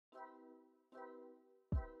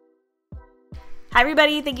Hi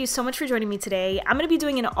everybody, thank you so much for joining me today. I'm going to be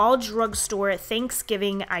doing an all drugstore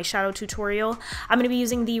Thanksgiving eyeshadow tutorial. I'm going to be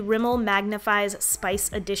using the Rimmel Magnif'Eyes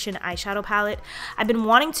Spice Edition eyeshadow palette. I've been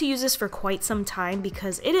wanting to use this for quite some time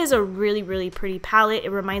because it is a really pretty palette.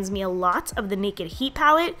 It reminds me a lot of the Naked Heat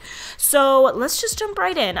palette. So let's just jump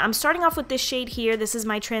right in. I'm starting off with this shade here. This is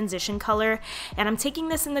my transition color and I'm taking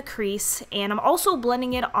this in the crease and I'm also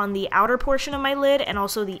blending it on the outer portion of my lid and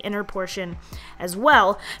also the inner portion as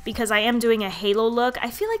well because I am doing a halo look. I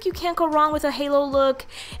feel like you can't go wrong with a halo look.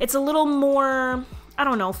 It's a little more, I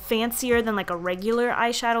don't know, fancier than like a regular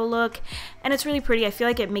eyeshadow look, and it's really pretty. I feel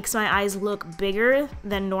like it makes my eyes look bigger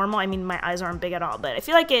than normal. I mean, my eyes aren't big at all, but I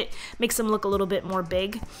feel like it makes them look a little bit more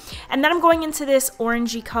big. And then I'm going into this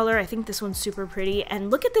orangey color. I think this one's super pretty, and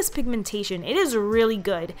look at this pigmentation. It is really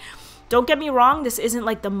good. Don't get me wrong, this isn't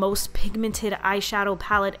like the most pigmented eyeshadow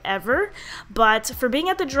palette ever, but for being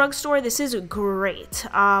at the drugstore, this is great.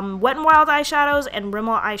 Wet n Wild eyeshadows and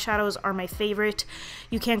Rimmel eyeshadows are my favorite.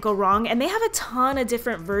 You can't go wrong, and they have a ton of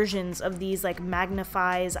different versions of these like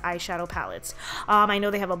Magnif'Eyes eyeshadow palettes. I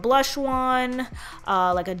know they have a blush one,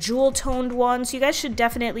 like a jewel toned one, so you guys should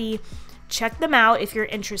definitely check them out if you're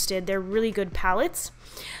interested. They're really good palettes.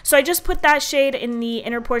 So I just put that shade in the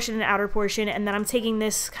inner portion and outer portion, and then I'm taking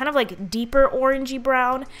this kind of like deeper orangey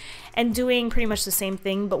brown and doing pretty much the same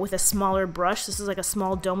thing but with a smaller brush. This is like a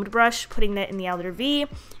small domed brush, putting that in the outer V,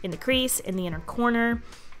 in the crease, in the inner corner.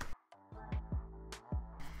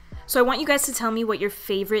 So I want you guys to tell me what your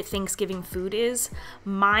favorite Thanksgiving food is.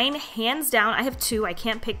 Mine, hands down, I have two. I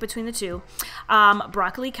can't pick between the two.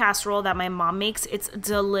 Broccoli casserole that my mom makes. It's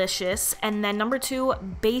delicious. And then number two,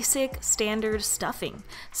 basic standard stuffing.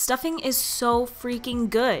 Stuffing is so freaking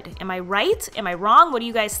good. Am I right? Am I wrong? What do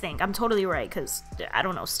you guys think? I'm totally right because, I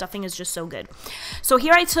don't know, stuffing is just so good. So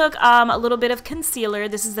here I took a little bit of concealer.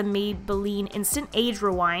 This is the Maybelline Instant Age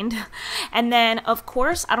Rewind. And then, of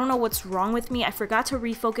course, I don't know what's wrong with me. I forgot to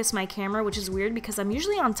refocus my camera, which is weird because I'm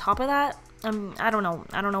usually on top of that. I don't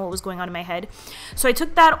know what was going on in my head. So I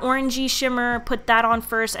took that orangey shimmer, put that on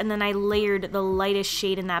first, and then I layered the lightest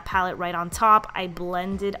shade in that palette right on top. I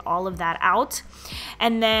blended all of that out.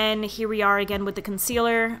 And then here we are again with the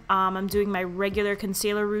concealer. I'm doing my regular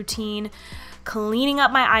concealer routine, cleaning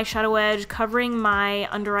up my eyeshadow edge, covering my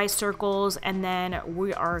under eye circles, and then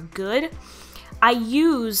we are good. I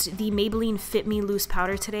used the Maybelline Fit Me Loose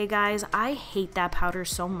powder today, guys. I hate that powder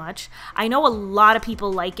so much. I know a lot of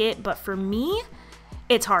people like it, but for me,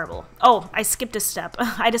 it's horrible. Oh, I skipped a step.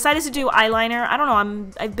 I decided to do eyeliner. I don't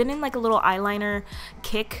know, I've been in like a little eyeliner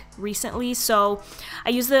kick recently, so I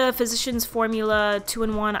use the Physicians Formula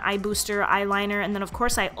 2-in-1 Eye Booster eyeliner, and then of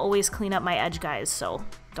course I always clean up my edge, guys, so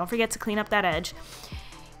don't forget to clean up that edge.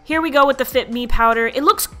 Here we go with the Fit Me powder. It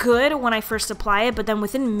looks good when I first apply it, but then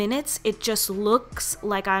within minutes, it just looks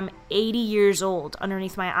like I'm 80 years old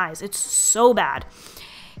underneath my eyes. It's so bad.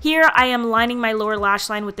 Here I am lining my lower lash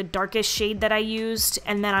line with the darkest shade that I used,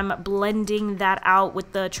 and then I'm blending that out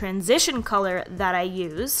with the transition color that I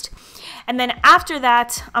used. And then after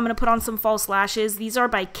that, I'm going to put on some false lashes. These are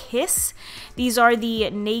by Kiss. These are the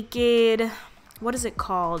Naked, what is it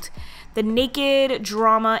called? The Naked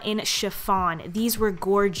Drama in Chiffon. These were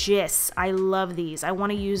gorgeous. I love these. I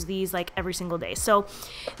want to use these like every single day. So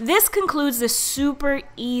this concludes this super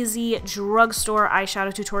easy drugstore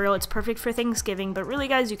eyeshadow tutorial. It's perfect for Thanksgiving, but really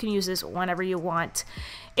guys, you can use this whenever you want.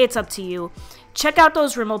 It's up to you. Check out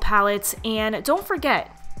those Rimmel palettes, and don't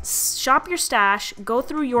forget, shop your stash, go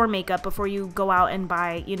through your makeup before you go out and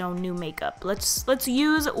buy, you know, new makeup. Let's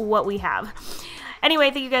use what we have.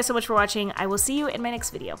 Anyway, thank you guys so much for watching. I will see you in my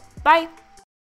next video. Bye!